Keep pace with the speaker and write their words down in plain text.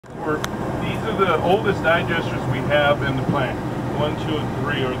These are the oldest digesters we have in the plant. 1, 2, and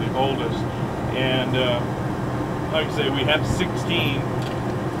 3 are the oldest. And like I say, we have 16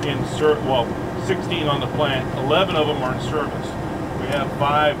 16 on the plant. 11 of them are in service. We have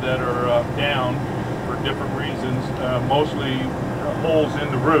 5 that are down for different reasons, mostly holes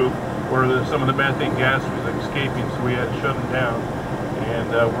in the roof where some of the methane gas was escaping, so we had to shut them down. And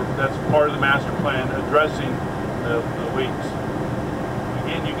that's part of the master plan, addressing the leaks.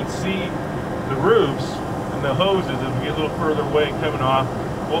 Again, you can see the roofs and the hoses as we get a little further away coming off.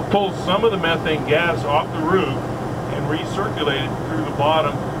 We'll pull some of the methane gas off the roof and recirculate it through the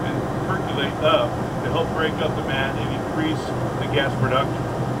bottom and percolate up to help break up the mat and increase the gas production.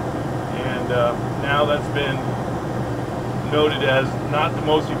 And now that's been noted as not the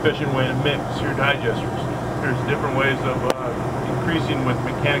most efficient way to mix your digesters. There's different ways of increasing with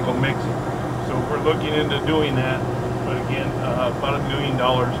mechanical mixing. So we're looking into doing that, but again, about $1 million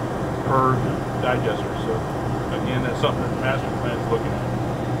per digester. So again, that's something that the master plan is looking at.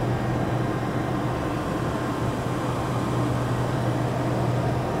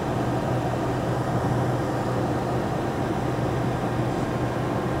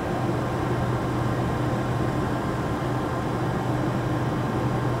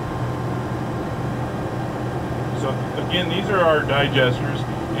 So again, these are our digesters,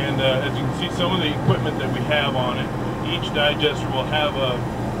 and as you can see, some of the equipment that we have on it, each digester will have a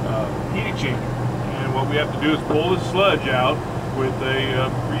heat exchanger. And what we have to do is pull the sludge out with a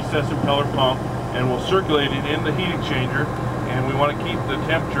recessive impeller pump, and we'll circulate it in the heat exchanger. And we want to keep the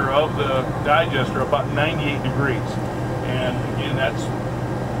temperature of the digester about 98 degrees. And again, that's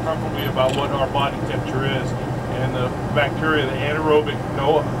probably about what our body temperature is. And the bacteria, the anaerobic,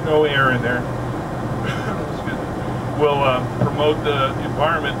 no air in there, will promote the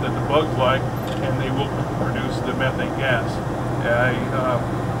environment that the bugs like, and they will produce the methane gas. I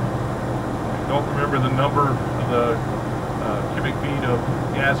don't remember the number of the cubic feet of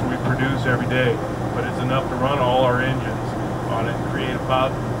gas we produce every day, but it's enough to run all our engines on it and create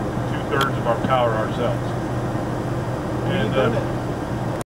about 2/3 of our power ourselves. And